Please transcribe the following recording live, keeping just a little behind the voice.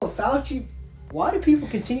Fauci. Why do people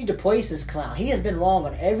continue to praise this clown? He has been wrong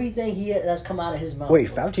on everything that's come out of his mouth. Wait,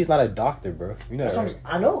 Fauci's not a doctor, bro. You know that, right?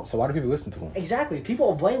 I know. So why do people listen to him? Exactly. People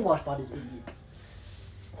are brainwashed by this idiot.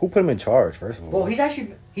 Who put him in charge, first of all? Well,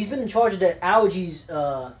 he's been in charge of the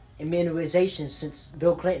allergies immunization since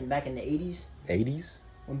Bill Clinton back in the 80s. 80s?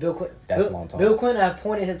 When Bill Clinton... That's a long time. Bill Clinton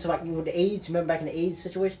appointed him to, like, you know, the AIDS. Remember back in the AIDS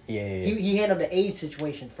situation? Yeah. He handled the AIDS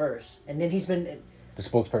situation first. And then he's been... The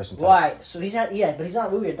spokesperson type. Right. So he's had... Yeah, but he's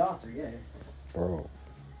not really a doctor, yeah. Bro.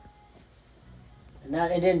 And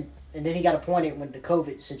then he got appointed when the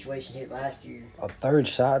COVID situation hit last year. A third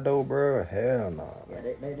shot, though, bro? Hell no. Yeah,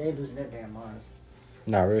 they losing their damn minds.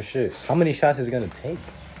 Nah, real shit. How many shots is it going to take?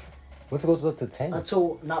 What if it goes up to 10?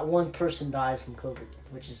 Until not one person dies from COVID,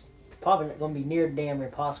 which is probably going to be near damn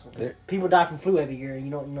impossible. People die from flu every year. You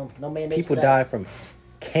know, no man. People die from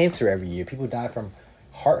cancer every year. People die from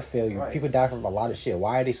heart failure. Right. People die from a lot of shit.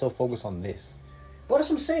 Why are they so focused on this? Well, that's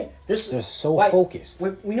what I'm saying. They're so focused.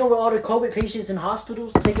 We know with all the COVID patients in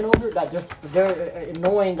hospitals taking over, like they're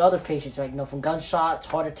annoying other patients, like, you know, from gunshots,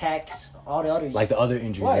 heart attacks, all the others. Like the other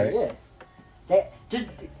injuries, right? Yeah. Just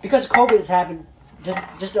because COVID has happened,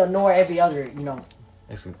 just to annoy every other, you know.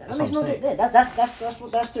 That's what That makes I'm no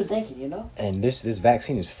saying. that's their thinking, you know. And this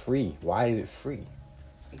vaccine is free. Why is it free?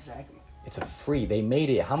 Exactly. It's a free. They made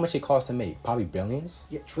it. How much it cost to make? Probably billions.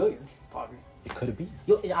 Yeah, trillions, probably. It could be.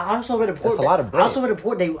 Yo, I also read a report. That's a lot of bread. I also read a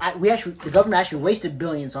report. The government actually wasted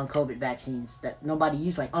billions on COVID vaccines that nobody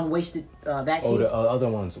used, like unwasted vaccines. Oh, the other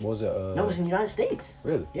ones. What was it? No, it was in the United States.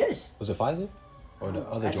 Really? Yes. Was it Pfizer? Or the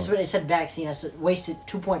other I just joints? read it said vaccine. I said wasted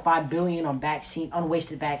 $2.5 billion on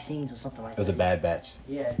unwasted vaccines or something like that. It was a bad batch.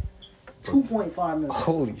 Yeah. $2.5 million.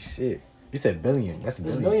 Holy shit. You said billion. That's a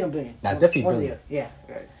It's billion. a million or billion? Nah, it's definitely One or the billion. other.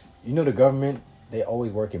 Yeah, right. You know the government, they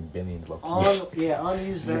always work in billions, low key.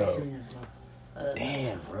 Unused Yo. vaccines.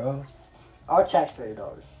 Damn, bro. Our taxpayer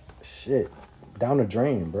dollars. Shit. Down the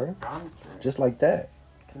drain, bro. Just like that.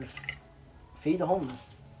 Feed the homeless.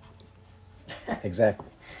 Exactly.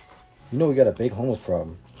 You know we got a big homeless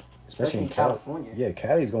problem. Especially in California. Yeah,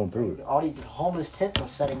 Cali's going through it. All these homeless tents are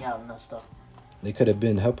setting out and that stuff. They could have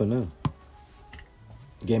been helping them.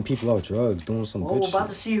 Getting people off drugs, doing some Well, good we're about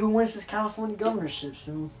shit. to see who wins this California governorship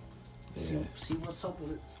soon. Yeah. See what's up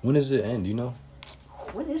with it. When does it end, you know?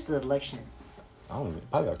 When is the election? I don't even,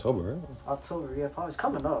 probably October, right? October, yeah, probably. It's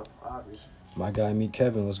coming up, obviously. My guy, Meet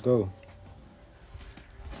Kevin, let's go.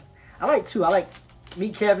 I like two. I like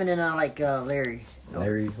Meet Kevin and I like Larry.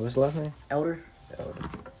 Larry, what's the last name? Elder. I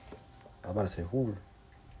was about to say Hoover.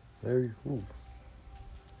 Larry Hoover.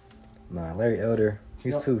 Nah, Larry Elder.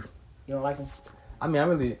 He's No. too. You don't like him? I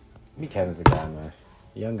mean, Meet Kevin's the guy, man.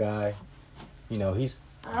 Young guy. You know, he's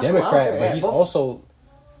That's Democrat, what I- but yeah, he's both- also,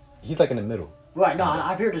 he's like in the middle. Right, no,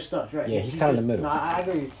 I've heard this stuff, right. Yeah, he's kinda in the good. middle. No, I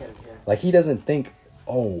agree with Kevin, yeah. Like, he doesn't think,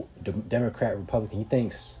 oh, the Democrat, Republican. He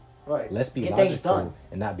thinks, Right. let's be Get things logical done.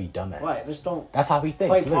 and not be dumbass. Right, just don't That's how he thinks.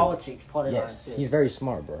 play literally. politics part of Yes, it. he's very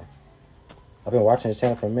smart, bro. I've been watching his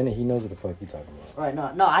channel for a minute. He knows what the fuck he's talking about.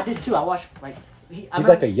 Right, no, I did too. I watched, like... He's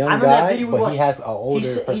like a young guy, but he has an older He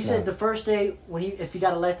said personality. the first day, if he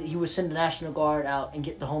got elected, he would send the National Guard out and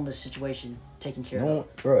get the homeless situation taken care of. No,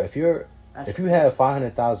 bro, if you have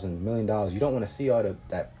 $500,000 $1 million, you don't want to see all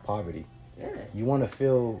that poverty. Yeah. You want to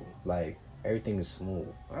feel like everything is smooth.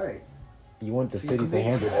 Right. You want the city to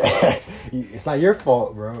handle that. It's not your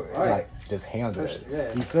fault, bro. It's Right. like, just handle it.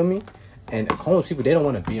 Yeah. You feel me? And homeless people, they don't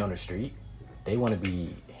want to be on the street. They want to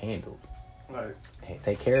be handled. Right.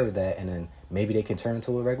 Take care of that, and then maybe they can turn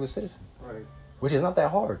into a regular citizen. Right. Which is not that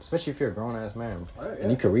hard, especially if you're a grown-ass man. Right, yeah.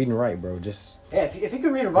 And you can read and write, bro. Just Yeah, if you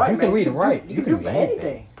can read and write, you can man, read and write, you can do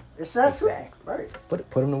anything. It's that simple. Exactly. Right. put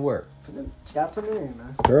them to work. Just gotta put it in,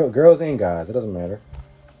 man. Girls and guys, it doesn't matter.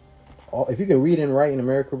 If you can read and write in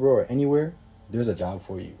America, bro, or anywhere, there's a job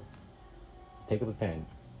for you. Pick up a pen,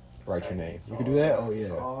 write your name. You can do that? Oh, yeah.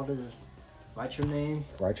 So all it is. Write your name.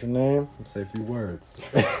 Write your name, say a few words.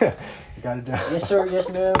 You got it down. Yes, sir. Yes,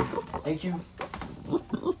 ma'am. Thank you.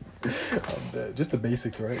 I'm dead. Just the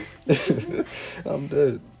basics, right? I'm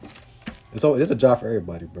dead. It's a job for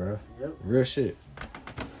everybody, bro. Yep. Real shit.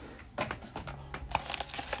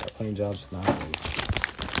 Got plenty of jobs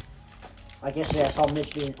nowadays. Like yesterday, I saw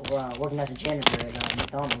Mitch working as a janitor at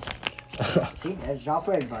McDonald's. See, that's a job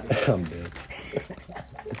for everybody. I'm dead.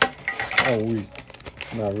 Oh, weak.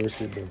 Nah, real shit, though.